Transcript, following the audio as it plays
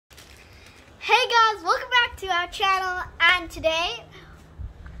to our channel, and today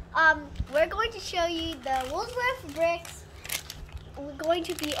we're going to show you the Woolsworth bricks. We're going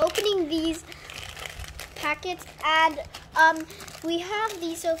to be opening these packets, and we have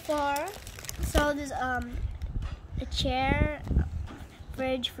these so far. So there's a chair,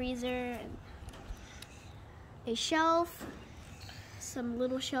 fridge, freezer, a shelf, some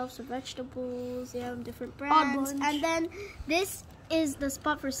little shelves of vegetables. They have different brands, and then this is the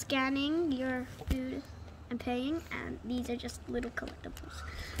spot for scanning your food and paying, and these are just little collectibles.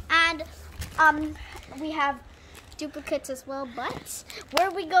 And we have duplicates as well, but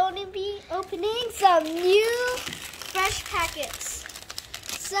we're going to be opening some new fresh packets.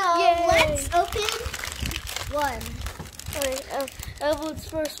 So Yay. Let's open one. Alright, Evelyn's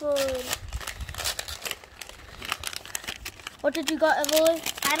first one. What did you got, Evelyn?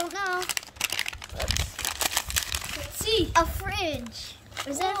 I don't know. Let's see. A fridge.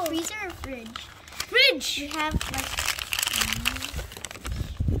 Is that a freezer or fridge? Fridge. We have like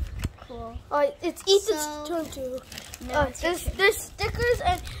cool. Alright, it's Ethan's turn to. No, there's stickers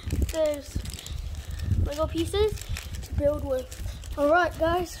and there's Lego pieces to build with. Alright,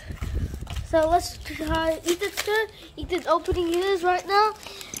 guys. So let's try Ethan's turn. Ethan's opening his right now,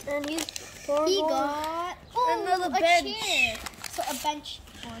 and he got another a bench. chair. So a bench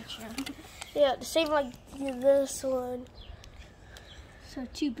or a chair. Yeah, the same like this one. So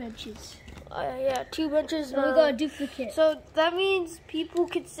 2 benches. Yeah, 2 benches. And we got a duplicate. So that means people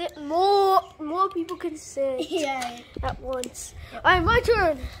can sit more people can sit Yeah. at once. Alright, my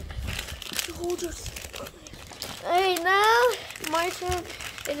turn. Hold your. Hey, now my turn.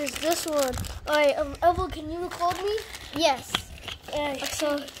 It is this one. Alright, Evel, can you record me? Yes.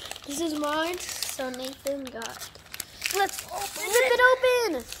 So this is mine. So Nathan got. Let's Rip it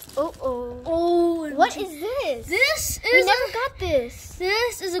open. Oh. What is this? This We is never got this.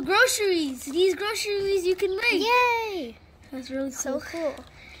 This is a groceries. These groceries you can make. Yay! That's really So cool.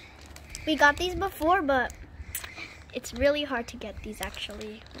 We got these before, but it's really hard to get these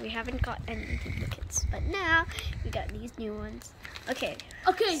actually. We haven't got any duplicates, but now we got these new ones. Okay.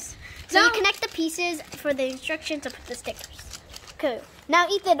 So now you connect the pieces for the instructions to put the stickers. Okay. Now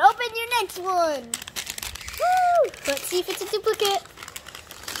Ethan, open your next one. Woo! Let's see if it's a duplicate.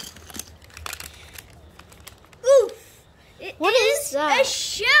 Oof! What is that? A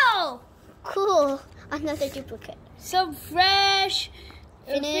shell. Cool. Another duplicate. Some fresh,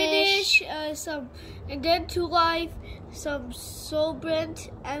 Finish. some, and then to life, some soul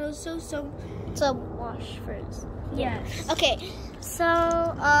brand, and also some. Wash first. Yes. Okay, so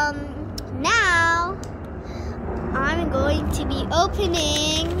now I'm going to be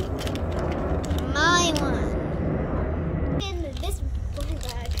opening my one. In this one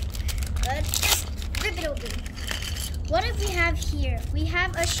bag, let's just rip it open. What do we have here? We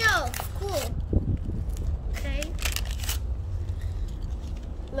have a shelf. Cool. Okay.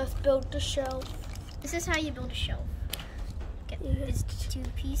 Let's build the shelf. This is how you build a shelf. Get these 2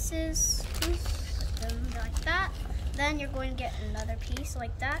 pieces. Put them like that. Then you're going to get another piece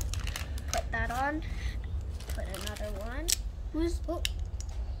like that. Put that on. Put another one.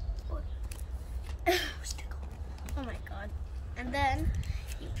 Oh my god. And then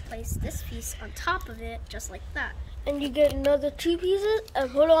you place this piece on top of it, just like that. And you get another 2 pieces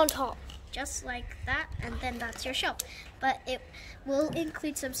and put it on top. Just like that, and then that's your shelf. But it will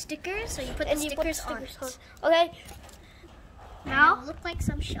include some stickers, so you put the stickers on it. Okay. Now it'll look like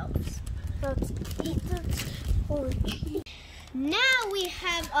some shelves. Let's eat this orange. Now we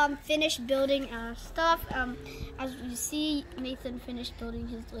have finished building our stuff. As you see, Nathan finished building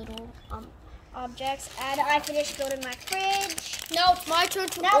his little objects, and I finished building my fridge. Now it's my turn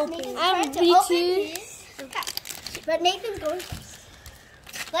to Now open. Nathan's I'm turn to open B2. his pack. But Nathan's going first.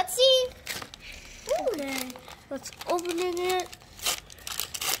 Let's see. Okay, let's open it.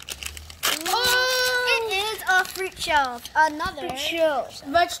 It is a fruit shelf. Another shelf.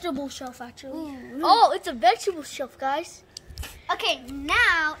 Vegetable shelf, actually. Ooh. Oh, it's a vegetable shelf, guys. Okay,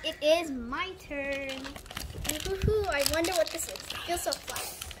 now it is my turn. Woohoo, I wonder what this is. It feels so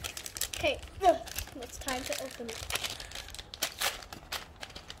flat. Okay, it's time to open it.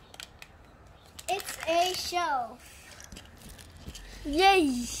 It's a shelf.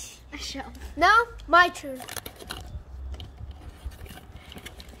 Yay! A shelf. Now, my turn.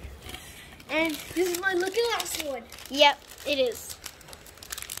 And this is my looking last one. Yep, it is.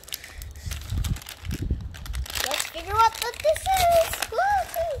 Let's figure out what this is.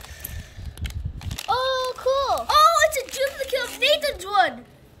 Woo-hoo. Oh, cool. Oh, it's a duplicate of Nathan's one.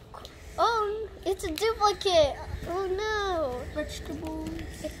 Oh, it's a duplicate. Oh no. Vegetables.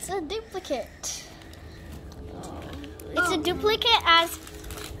 It's a duplicate. It's a duplicate as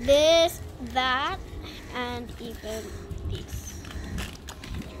this, that, and even these.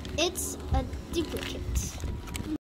 It's a duplicate.